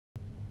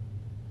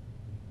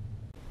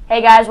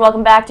Hey guys,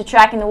 welcome back to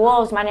Tracking the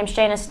Wolves. My name's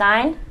Shayna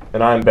Stein.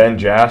 And I'm Ben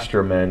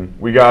Jastrom, and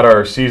we got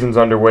our seasons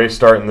underway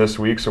starting this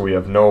week, so we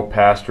have no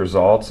past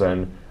results.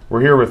 And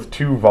we're here with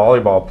two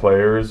volleyball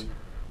players,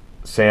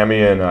 Sammy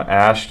and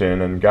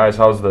Ashton. And guys,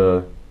 how's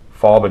the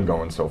fall been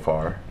going so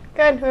far?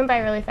 Good. It went by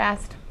really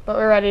fast, but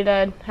we're ready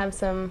to have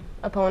some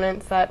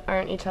opponents that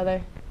aren't each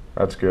other.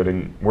 That's good.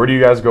 And where do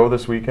you guys go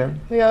this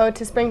weekend? We go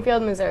to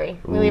Springfield, Missouri.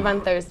 We Ooh. leave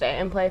on Thursday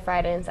and play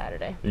Friday and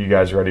Saturday. Are you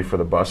guys ready for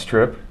the bus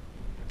trip?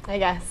 I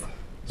guess.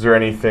 Is there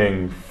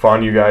anything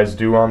fun you guys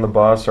do on the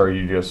bus, or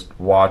you just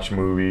watch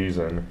movies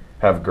and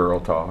have girl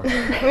talk?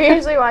 We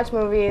usually watch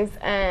movies,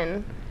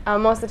 and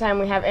most of the time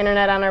we have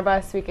internet on our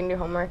bus. We can do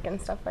homework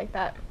and stuff like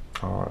that.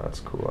 Oh,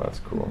 that's cool. That's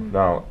cool.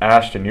 Now,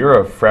 Ashton, you're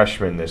a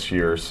freshman this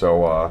year,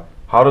 so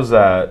how does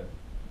that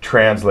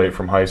translate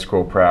from high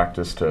school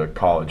practice to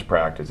college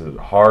practice? Is it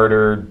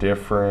harder,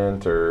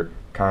 different, or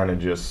kind of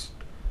just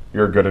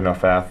you're a good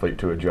enough athlete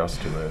to adjust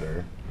to it?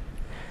 Or?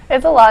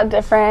 It's a lot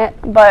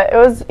different, but it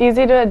was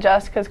easy to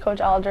adjust because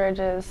Coach Aldridge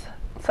is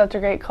such a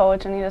great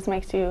coach, and he just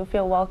makes you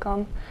feel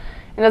welcome.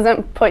 It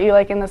doesn't put you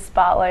like in the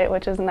spotlight,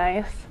 which is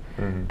nice,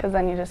 because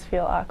then you just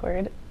feel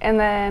awkward. And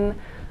then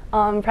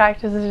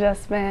practice has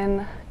just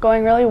been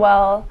going really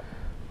well.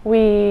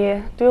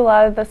 We do a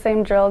lot of the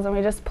same drills, and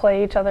we just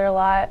play each other a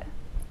lot,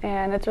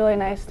 and it's really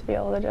nice to be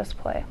able to just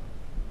play.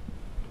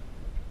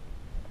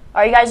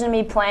 Are you guys going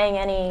to be playing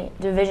any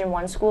Division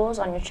I schools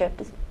on your trip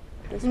this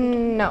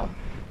weekend? No,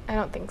 I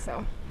don't think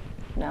so.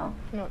 No?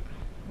 No.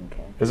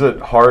 Okay. Is it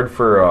hard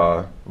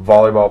for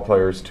volleyball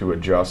players to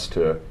adjust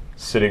to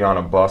sitting on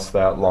a bus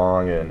that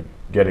long and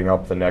getting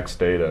up the next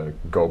day to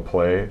go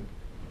play?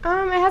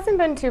 It hasn't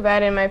been too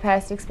bad in my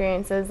past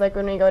experiences. Like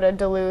when we go to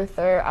Duluth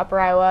or Upper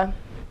Iowa,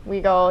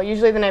 we go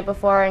usually the night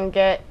before and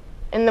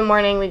in the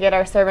morning we get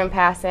our serve and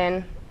pass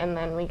in, and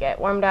then we get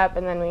warmed up,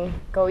 and then we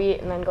go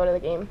eat and then go to the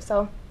game.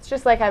 So it's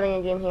just like having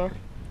a game here.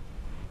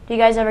 Do you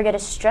guys ever get a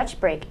stretch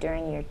break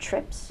during your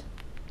trips?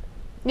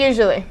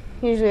 Usually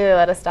they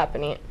let us stop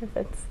and eat if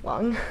it's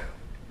long.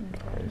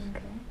 Okay.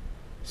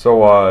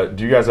 So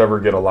do you guys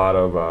ever get a lot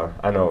of,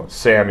 I know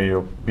Sammy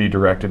will be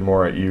directed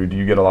more at you, do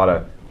you get a lot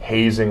of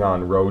hazing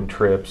on road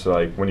trips,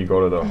 like when you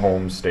go to the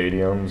home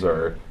stadiums?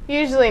 Or?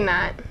 Usually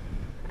not.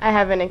 I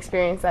haven't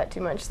experienced that too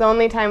much. The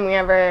only time we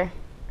ever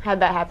had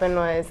that happen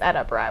was at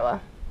Upper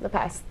Iowa the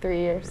past 3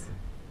 years.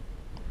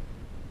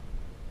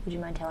 Would you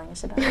mind telling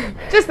us about it?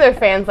 Just their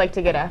fans like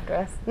to get after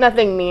us.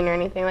 Nothing mean or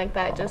anything like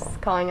that,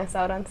 just calling us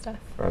out on stuff.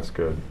 That's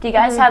good. Do you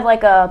guys have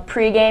like a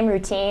pregame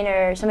routine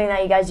or something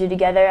that you guys do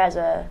together as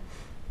a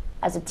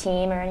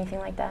team or anything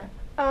like that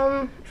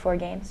before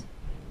games?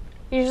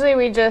 Usually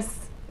we just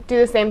do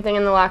the same thing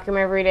in the locker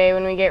room every day.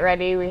 When we get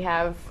ready, we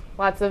have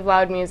lots of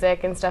loud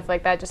music and stuff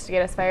like that just to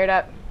get us fired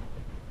up.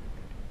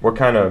 What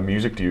kind of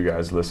music do you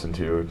guys listen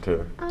to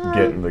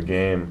get in the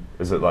game?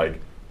 Is it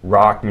like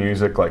rock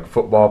music like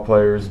football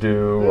players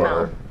do? No,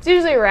 or it's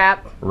usually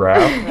rap. Rap?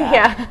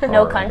 Yeah.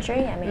 No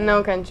country? I mean,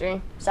 No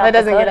country. South That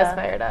doesn't get Dakota. us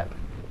fired up.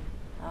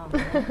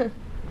 Oh.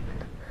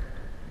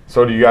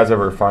 So do you guys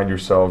ever find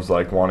yourselves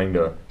like wanting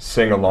to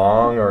sing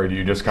along, or do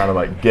you just kind of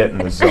like get in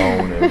the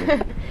zone?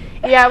 And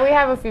Yeah, we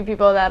have a few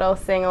people that'll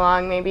sing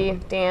along, maybe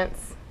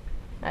dance.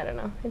 I don't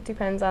know. It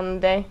depends on the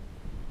day.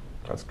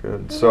 That's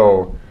good.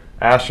 So,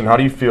 Ashton, how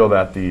do you feel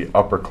that the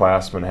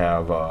upperclassmen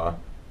have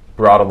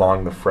brought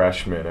along the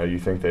freshmen? Do you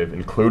think they've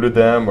included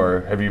them,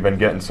 or have you been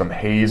getting some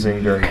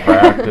hazing during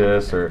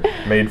practice, or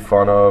made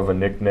fun of a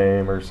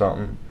nickname or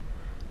something?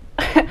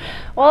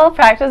 Well,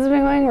 practice has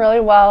been going really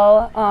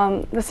well.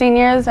 The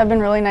seniors have been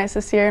really nice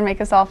this year and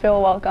make us all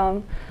feel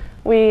welcome.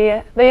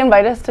 They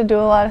invite us to do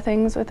a lot of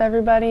things with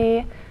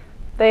everybody.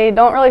 They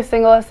don't really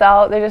single us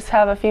out. They just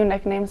have a few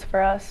nicknames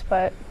for us,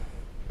 but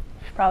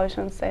probably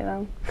shouldn't say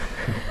them.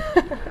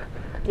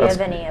 Do you have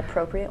any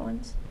appropriate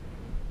ones?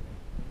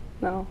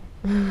 No.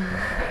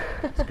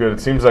 It's good.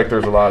 It seems like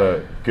there's a lot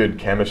of good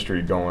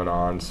chemistry going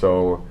on.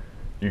 So,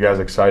 you guys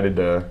excited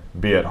to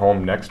be at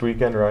home next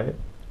weekend, right?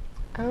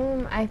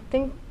 I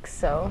think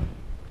so.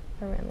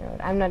 Are we on the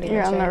road? I'm not even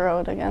You're sure. on the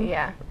road again.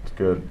 Yeah. That's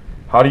good.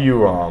 How do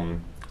you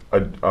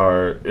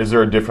is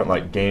there a different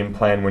like game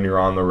plan when you're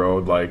on the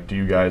road? Like, do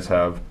you guys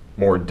have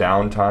more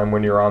downtime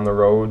when you're on the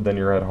road than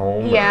you're at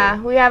home? Yeah,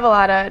 or? we have a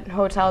lot of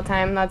hotel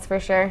time, that's for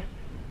sure.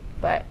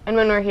 And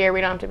when we're here,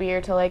 we don't have to be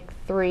here till like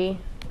 3.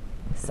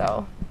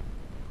 So,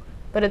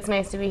 but it's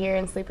nice to be here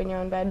and sleep in your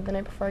own bed the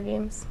night before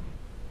games.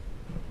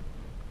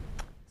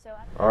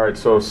 All right.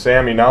 So,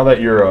 Sammy, now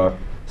that you're a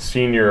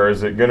senior,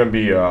 is it going to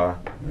be?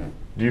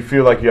 Do you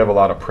feel like you have a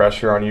lot of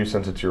pressure on you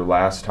since it's your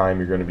last time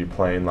you're going to be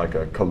playing like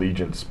a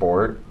collegiate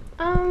sport?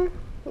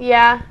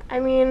 Yeah, I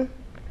mean,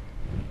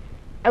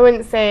 I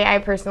wouldn't say I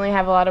personally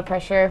have a lot of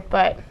pressure,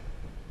 but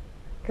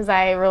because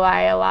I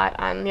rely a lot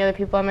on the other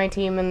people on my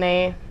team, and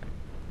they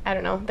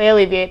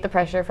alleviate the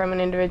pressure from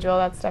an individual,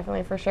 that's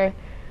definitely for sure.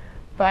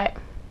 But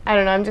I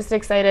don't know, I'm just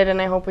excited,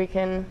 and I hope we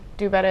can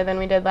do better than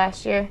we did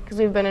last year, because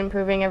we've been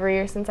improving every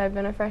year since I've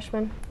been a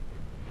freshman.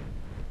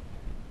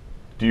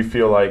 Do you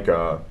feel like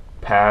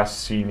past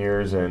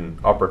seniors and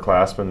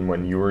upperclassmen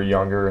when you were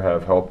younger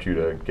have helped you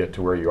to get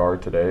to where you are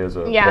today as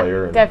a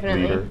player and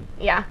definitely. leader?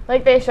 Yeah,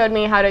 like they showed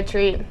me how to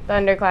treat the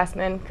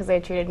underclassmen because they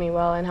treated me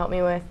well and helped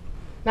me with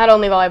not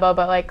only volleyball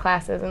but like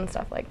classes and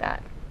stuff like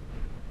that.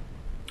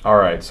 All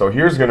right, so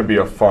here's going to be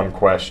a fun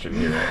question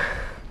here.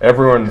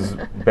 Everyone's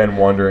been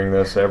wondering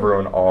this.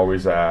 Everyone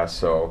always asks.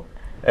 So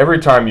every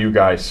time you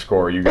guys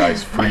score, you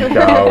guys freak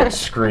out,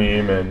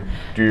 scream, and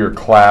do your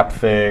clap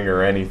thing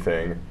or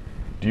anything.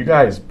 Do you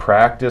guys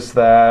practice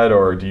that,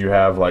 or do you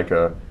have like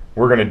a,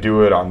 we're going to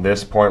do it on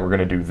this point, we're going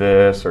to do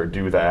this or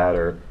do that,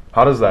 or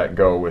how does that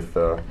go with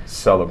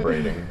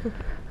celebrating?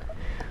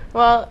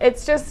 Well,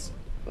 it's just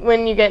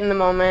when you get in the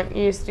moment,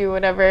 you just do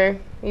whatever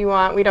you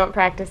want. We don't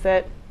practice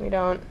it. We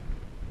don't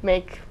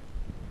make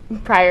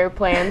prior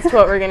plans to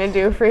what we're going to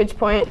do for each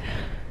point.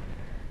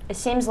 It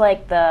seems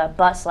like the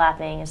butt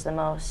slapping is the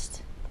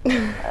most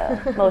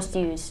most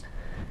used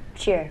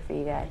cheer for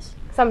you guys.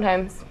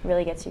 Sometimes.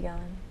 Really gets you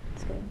going.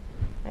 It's good.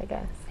 I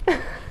guess.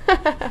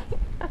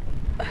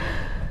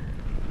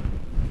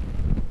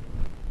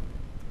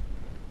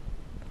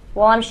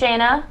 Well, I'm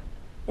Shayna.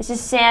 This is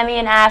Sammy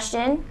and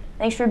Ashton.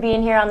 Thanks for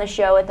being here on the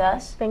show with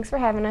us. Thanks for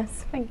having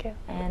us. Thank you.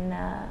 And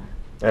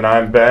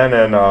I'm Ben,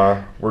 and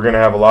we're going to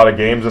have a lot of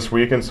games this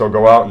weekend, so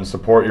go out and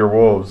support your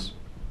Wolves.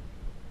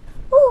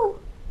 Woo!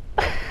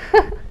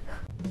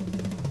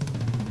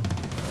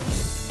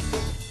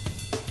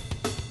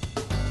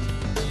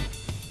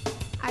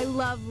 I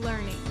love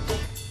learning.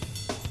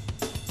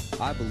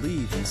 I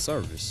believe in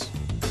service.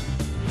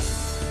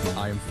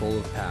 I am full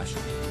of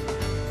passion.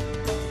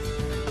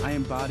 I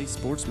embody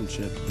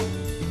sportsmanship.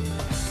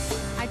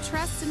 I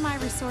trust in my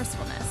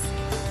resourcefulness.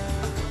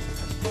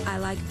 I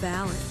like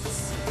balance.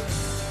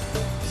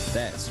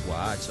 That's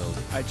why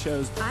I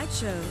chose.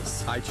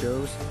 I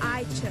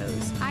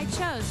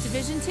chose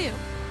Division II.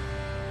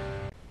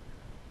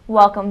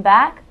 Welcome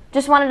back.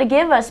 Just wanted to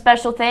give a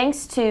special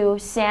thanks to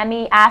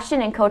Sammy,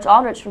 Ashton, and Coach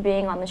Aldrich for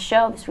being on the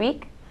show this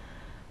week.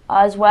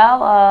 As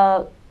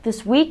well,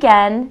 this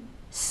weekend,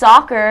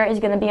 soccer is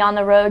going to be on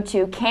the road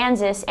to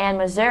Kansas and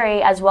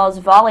Missouri, as well as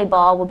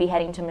volleyball will be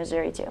heading to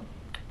Missouri too.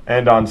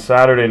 And on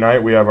Saturday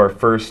night, we have our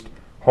first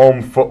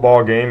home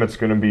football game. It's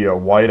going to be a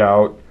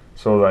whiteout,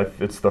 so that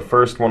it's the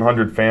first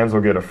 100 fans will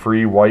get a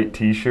free white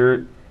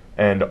T-shirt,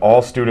 and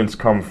all students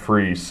come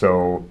free,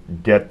 so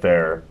get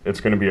there.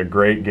 It's going to be a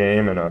great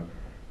game and a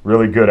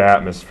really good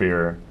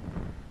atmosphere.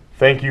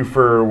 Thank you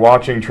for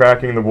watching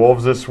Tracking the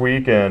Wolves this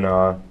week, and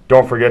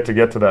don't forget to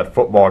get to that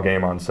football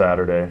game on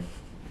Saturday.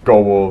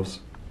 Go Wolves!